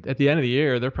mean, at the end of the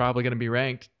year, they're probably going to be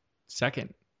ranked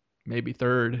second, maybe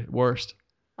third, worst.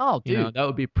 Oh, dude. You know, that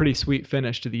would be a pretty sweet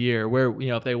finish to the year where, you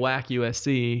know, if they whack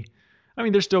USC, I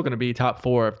mean, they're still going to be top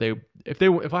 4. If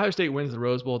Ohio State wins the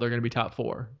Rose Bowl, they're going to be top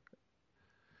 4.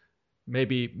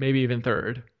 Maybe even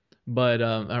third. But,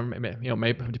 you know,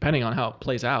 maybe depending on how it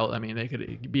plays out, I mean, they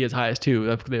could be as high as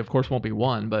 2. They, of course, won't be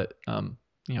 1. But,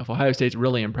 you know, if Ohio State's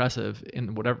really impressive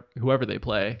in whoever they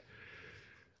play,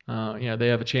 you know, they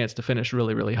have a chance to finish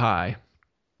really, really high.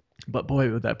 But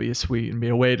boy, would that be sweet and be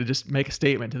a way to just make a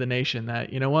statement to the nation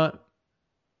that, you know what,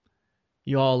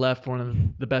 you all left one of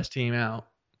the best team out,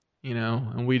 you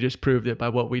know, and we just proved it by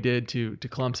what we did to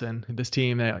Clemson, this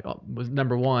team that was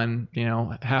number 1, you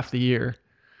know, half the year.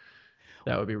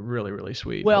 That would be really, really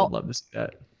sweet. Well, I would love to see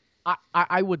that.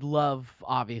 I would love,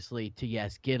 obviously, to,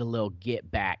 yes, get a little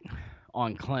get back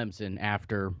on Clemson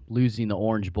after losing the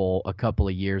Orange Bowl a couple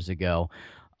of years ago.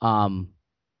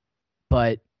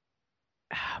 But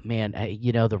man,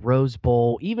 you know, the Rose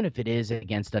Bowl, even if it is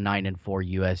against a 9-4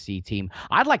 USC team,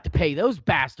 I'd like to pay those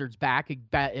bastards back,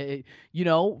 you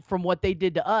know, from what they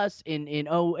did to us in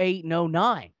 08 and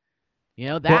 09. You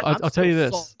know, that Well, I'll tell you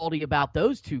this. Salty about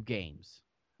those 2 games.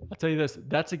 I'll tell you this.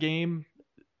 That's a game,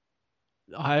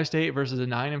 Ohio State versus a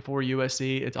 9-4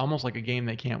 USC. It's almost like a game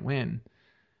they can't win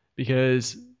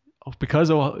because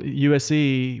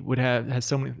USC has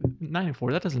so many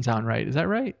 9-4. That doesn't sound right. Is that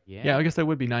right? Yeah, I guess that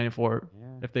would be 9-4. Yeah.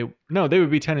 They would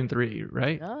be 10-3,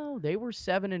 right? No, they were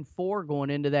 7-4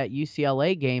 going into that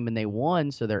UCLA game, and they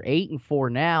won, so they're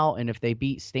 8-4 now. And if they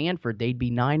beat Stanford, they'd be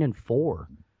 9-4.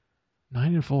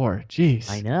 9-4.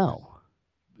 Jeez. I know.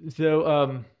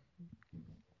 So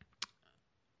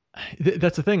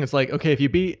that's the thing. It's like, okay, if you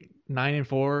beat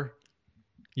 9-4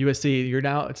 USC,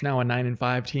 it's now a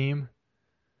 9-5 team.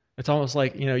 It's almost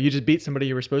like, you know, you just beat somebody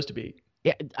you were supposed to beat.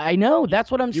 Yeah, I know.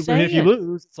 That's what I'm saying. And if you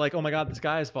lose, it's like, oh my God, the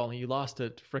sky is falling. You lost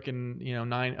to freaking, you know, a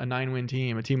 9-win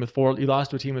team, you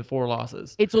lost to a team with 4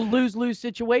 losses. It's a lose-lose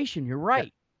situation. You're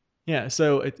right. Yeah.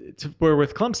 So it's where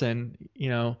with Clemson, you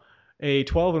know, a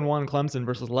 12-1 Clemson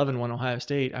versus 11-1 Ohio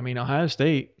State. I mean, Ohio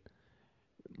State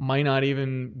might not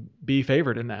even be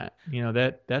favored in that. You know,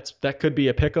 that could be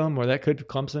a pick 'em, or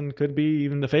Clemson could be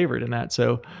even the favorite in that.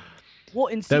 So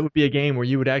that would be a game where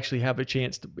you would actually have a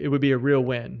chance it would be a real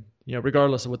win. You know,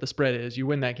 regardless of what the spread is, you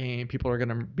win that game, people are going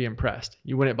to be impressed.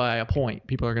 You win it by a point,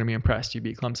 people are going to be impressed. You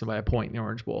beat Clemson by a point in the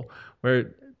Orange Bowl,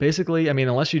 where basically, I mean,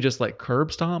 unless you just like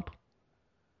curb stomp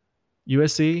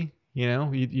USC, you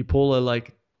know, you pull a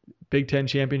like Big Ten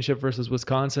championship versus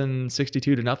Wisconsin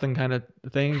 62-0 kind of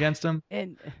thing against them.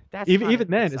 And that's even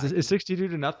then, is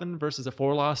 62-0 versus a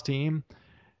 4-loss team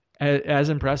as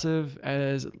impressive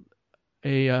as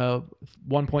a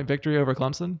 1-point victory over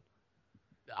Clemson?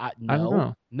 No, I don't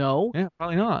know. No. Yeah,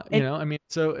 probably not. You know, I mean,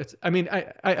 so I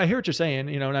hear what you're saying,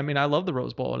 you know, and I mean, I love the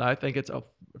Rose Bowl, and I think it's a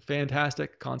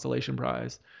fantastic consolation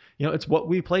prize. You know, it's what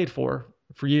we played for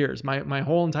years, my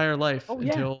whole entire life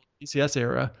until ECS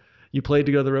era. You played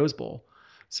to go to the Rose Bowl.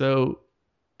 So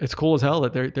it's cool as hell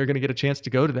that they're going to get a chance to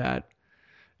go to that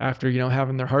after, you know,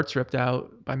 having their hearts ripped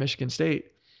out by Michigan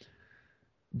State.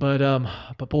 But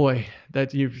boy,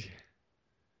 that you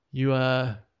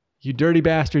dirty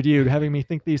bastard, you having me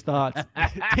think these thoughts.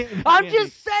 I'm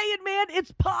just saying, man,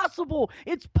 it's possible.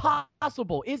 It's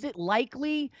possible. Is it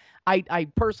likely? I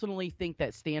personally think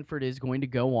that Stanford is going to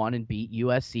go on and beat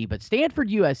USC, but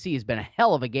Stanford-USC has been a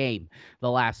hell of a game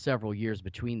the last several years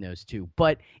between those two.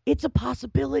 But it's a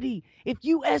possibility. If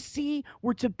USC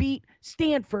were to beat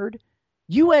Stanford,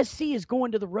 USC is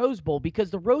going to the Rose Bowl because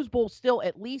the Rose Bowl still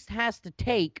at least has to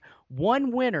take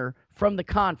one winner from the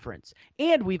conference.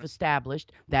 And we've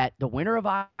established that the winner of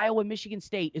Iowa-Michigan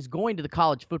State is going to the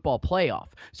college football playoff.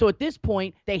 So at this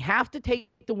point, they have to take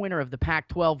the winner of the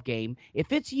Pac-12 game.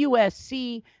 If it's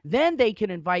USC, then they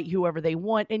can invite whoever they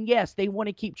want. And yes, they want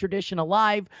to keep tradition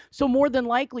alive. So more than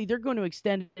likely, they're going to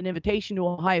extend an invitation to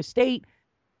Ohio State.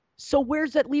 So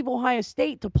where's that leave Ohio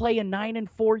State to play a 9-4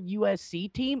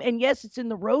 USC team? And yes, it's in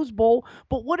the Rose Bowl,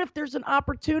 but what if there's an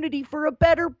opportunity for a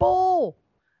better bowl?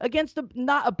 Against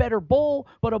not a better bowl,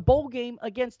 but a bowl game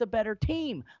against a better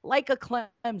team, like a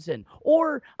Clemson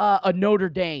or a Notre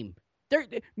Dame.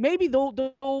 Maybe they'll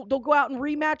go out and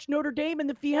rematch Notre Dame in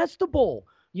the Fiesta Bowl.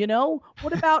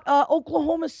 What about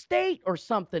Oklahoma State or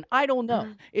something? I don't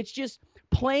know. It's just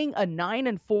playing a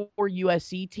 9-4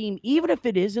 USC team, even if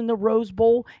it is in the Rose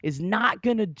Bowl, is not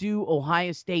going to do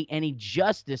Ohio State any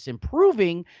justice in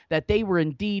proving that they were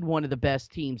indeed one of the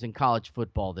best teams in college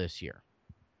football this year.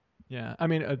 Yeah, I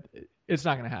mean, it's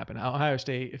not going to happen. Ohio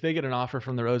State, if they get an offer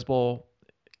from the Rose Bowl,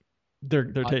 they're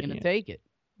taking it. Take it.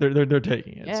 They're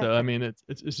taking it. Yeah. So I mean,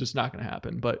 it's just not going to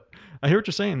happen. But I hear what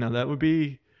you're saying. Now that would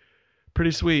be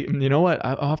pretty sweet. And you know what?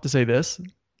 I'll have to say this: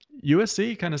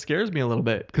 USC kind of scares me a little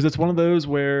bit because it's one of those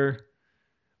where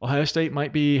Ohio State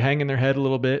might be hanging their head a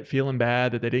little bit, feeling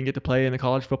bad that they didn't get to play in the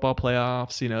college football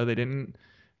playoffs. They didn't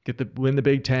get to win the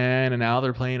Big Ten, and now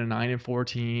they're playing a 9-4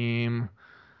 team.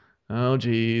 Oh,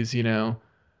 geez, In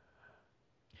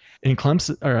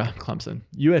Clemson,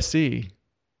 USC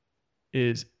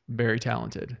is very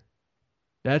talented.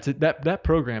 That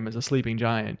program is a sleeping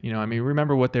giant. I mean,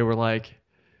 remember what they were like,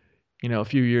 a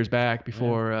few years back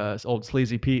before old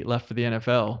Sleazy Pete left for the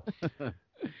NFL.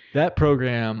 That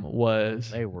program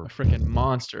was a freaking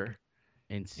monster.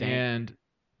 Insane.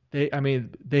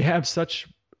 And they have such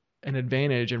an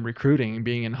advantage in recruiting,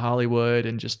 being in Hollywood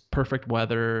and just perfect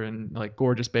weather and like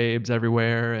gorgeous babes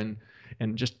everywhere and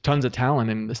just tons of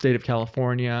talent in the state of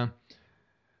California.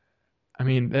 I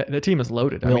mean, that team is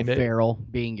loaded. Will Ferrell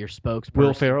being your spokesperson.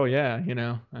 Will Ferrell, yeah.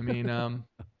 I mean,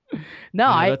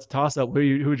 that's a toss up.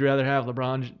 Who would you rather have,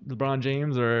 LeBron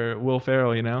James or Will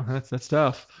Ferrell? That's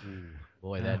tough.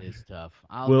 Boy, that is tough.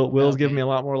 Will's given me a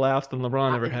lot more laughs than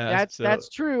LeBron ever has. That's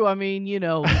true. I mean,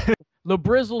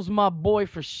 LeBrizzle's my boy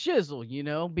for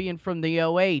shizzle, being from the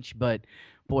OH. But,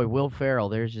 boy, Will Ferrell,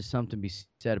 there's just something to be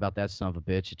said about that son of a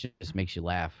bitch. It just makes you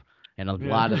laugh. And a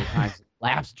lot of the times,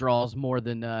 laughs draws more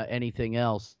than anything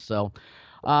else. So,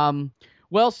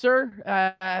 well, sir,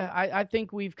 I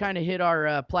think we've kind of hit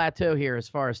our plateau here as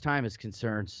far as time is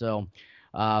concerned. So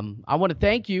I want to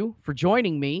thank you for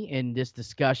joining me in this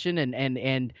discussion.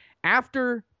 And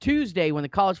after Tuesday, when the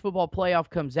college football playoff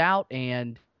comes out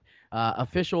and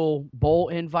official bowl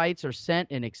invites are sent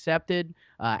and accepted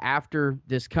after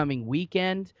this coming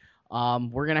weekend,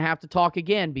 we're going to have to talk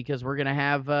again because we're going to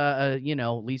have, at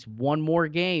least one more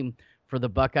game for the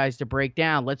Buckeyes to break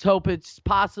down. Let's hope it's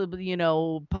possibly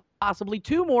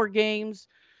two more games.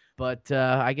 But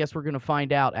I guess we're going to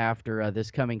find out after this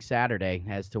coming Saturday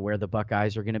as to where the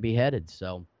Buckeyes are going to be headed.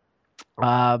 So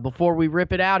before we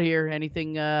rip it out here,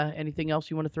 anything else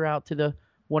you want to throw out to the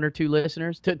one or two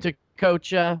listeners? To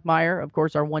Coach Meyer, of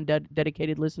course, our one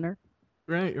dedicated listener.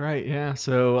 Right. Yeah.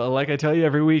 So like I tell you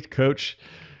every week, Coach,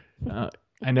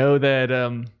 I know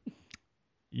that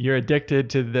you're addicted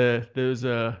to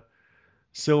those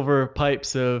silver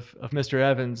pipes of Mr.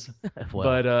 Evans, well,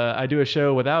 but I do a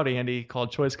show without Andy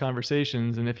called Choice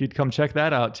Conversations, and if you'd come check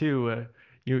that out too,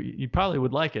 you probably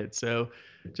would like it. So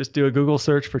just do a Google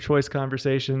search for Choice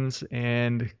Conversations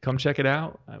and come check it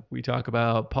out. We talk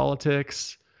about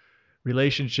politics,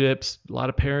 relationships, a lot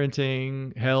of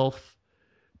parenting, health.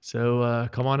 So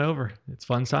come on over. It's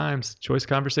fun times. Choice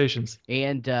Conversations.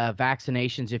 And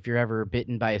vaccinations if you're ever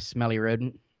bitten by a smelly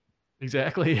rodent.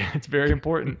 Exactly. It's very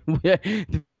important.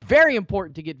 Very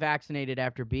important to get vaccinated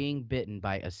after being bitten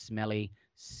by a smelly,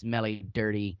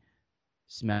 dirty,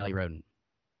 smelly rodent.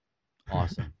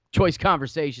 Awesome. Choice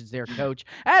Conversations there, Coach,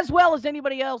 as well as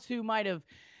anybody else who might have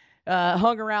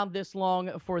hung around this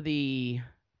long for the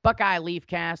Buckeye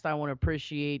Leafcast. I want to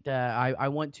appreciate, I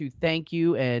want to thank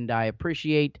you, and I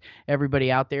appreciate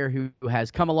everybody out there who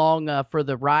has come along for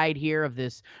the ride here of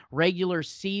this regular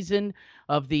season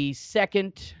of the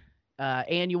second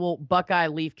annual Buckeye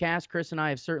Leafcast. Chris and I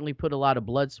have certainly put a lot of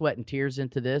blood, sweat, and tears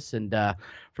into this, and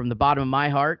from the bottom of my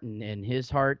heart and his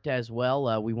heart as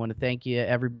well, we want to thank you,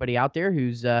 everybody out there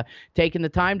who's taken the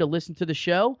time to listen to the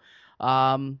show,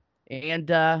 and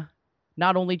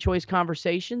not only Choice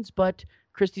Conversations, but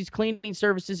Christie's Cleaning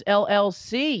Services,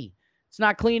 LLC. It's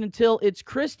not clean until it's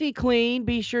Christie clean.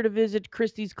 Be sure to visit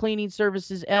Christie's Cleaning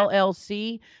Services,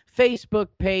 LLC Facebook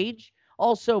page.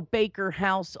 Also, Baker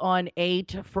House on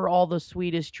 8 for all the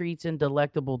sweetest treats and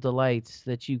delectable delights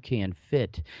that you can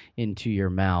fit into your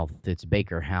mouth. It's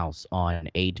Baker House on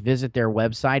 8. Visit their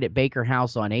website at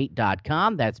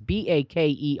bakerhouseon8.com. That's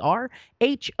BakerHouzon,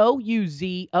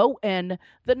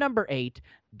 8,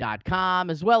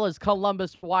 as well as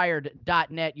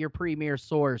ColumbusWired.net, your premier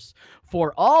source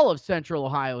for all of Central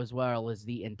Ohio, as well as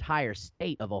the entire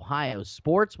state of Ohio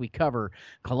sports. We cover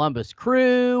Columbus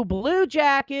Crew, Blue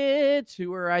Jackets,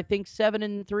 who are, I think,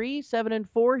 7-3,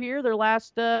 7-4 here. Their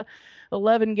last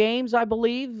 11 games, I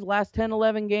believe, last 10,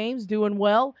 11 games, doing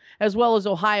well, as well as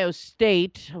Ohio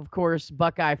State, of course,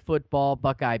 Buckeye football,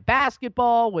 Buckeye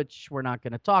basketball, which we're not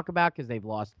going to talk about because they've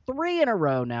lost 3 in a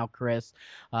row now, Chris.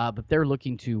 But they're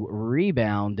looking to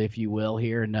rebound, if you will,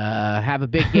 here and have a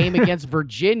big game against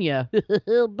Virginia.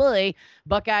 Oh, boy.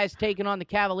 Buckeyes taking on the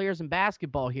Cavaliers in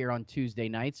basketball here on Tuesday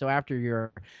night. So after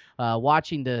you're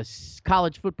watching the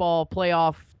college football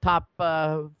playoff top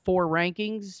 4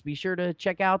 rankings, be sure to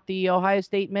check out the Ohio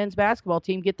State men's basketball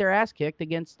team get their ass kicked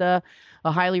against a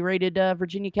highly rated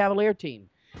Virginia Cavalier team.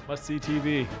 Must see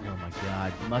TV. Oh, my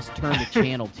God. Must turn to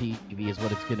channel TV is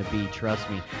what it's going to be. Trust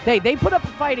me. They put up a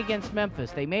fight against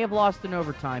Memphis. They may have lost in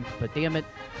overtime, but damn it,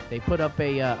 they put up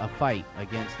a fight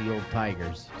against the old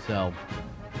Tigers. So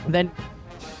then,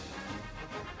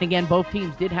 again, both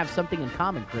teams did have something in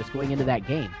common, Chris, going into that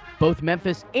game. Both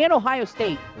Memphis and Ohio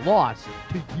State lost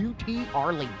to UT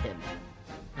Arlington.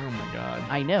 Oh, my God.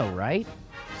 I know, right?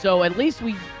 So at least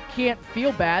we can't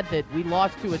feel bad that we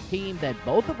lost to a team that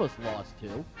both of us lost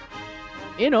to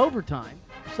in overtime.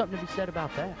 Something to be said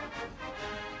about that.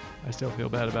 I still feel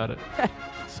bad about it.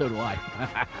 So do I.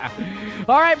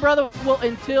 All right, brother. Well,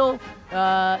 until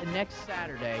next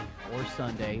Saturday or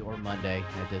Sunday or Monday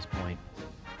at this point,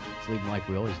 let's leave them like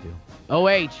we always do.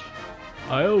 OH.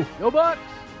 Oh. Go Bucks.